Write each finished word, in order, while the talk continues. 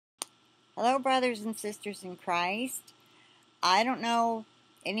Hello, brothers and sisters in Christ. I don't know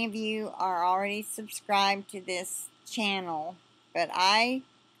if any of you are already subscribed to this channel, but I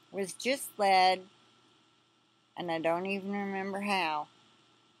was just led, and I don't even remember how,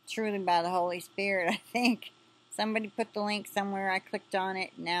 truly by the Holy Spirit, I think. Somebody put the link somewhere, I clicked on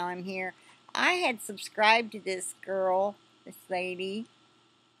it, now I'm here. I had subscribed to this girl, this lady,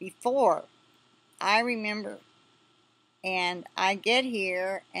 before. I remember. And I get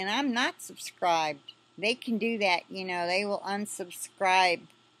here, and I'm not subscribed. They can do that, you know. They will unsubscribe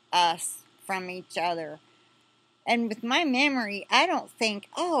us from each other. And with my memory, I don't think,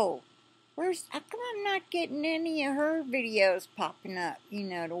 oh, how come I'm not getting any of her videos popping up, you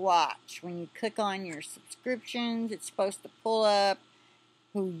know, to watch? When you click on your subscriptions, it's supposed to pull up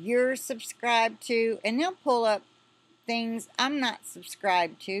who you're subscribed to, and they'll pull up things I'm not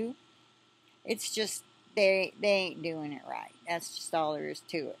subscribed to. It's just they ain't doing it right. That's just all there is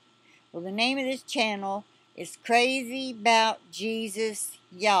to it. Well, the name of this channel is Crazy About Jesus,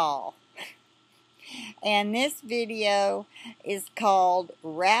 Y'all. And this video is called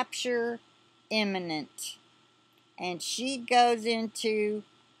Rapture Imminent. And she goes into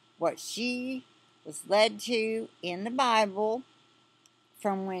what she was led to in the Bible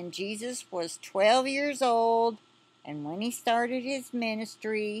from when Jesus was 12 years old and when he started his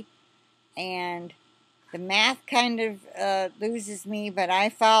ministry. And the math kind of loses me, but I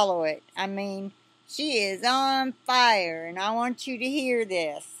follow it. I mean, she is on fire, and I want you to hear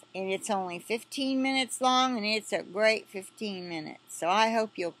this. And it's only 15 minutes long, and it's a great 15 minutes. So I hope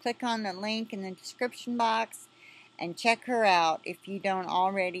you'll click on the link in the description box and check her out if you don't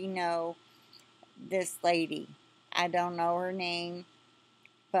already know this lady. I don't know her name,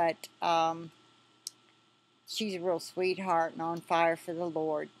 but she's a real sweetheart and on fire for the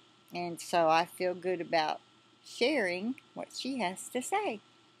Lord. And so I feel good about sharing what she has to say.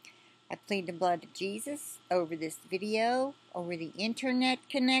 I plead the blood of Jesus over this video, over the internet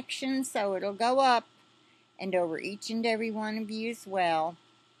connection so it'll go up, and over each and every one of you as well.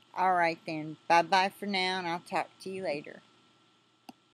 Alright then, bye-bye for now, and I'll talk to you later.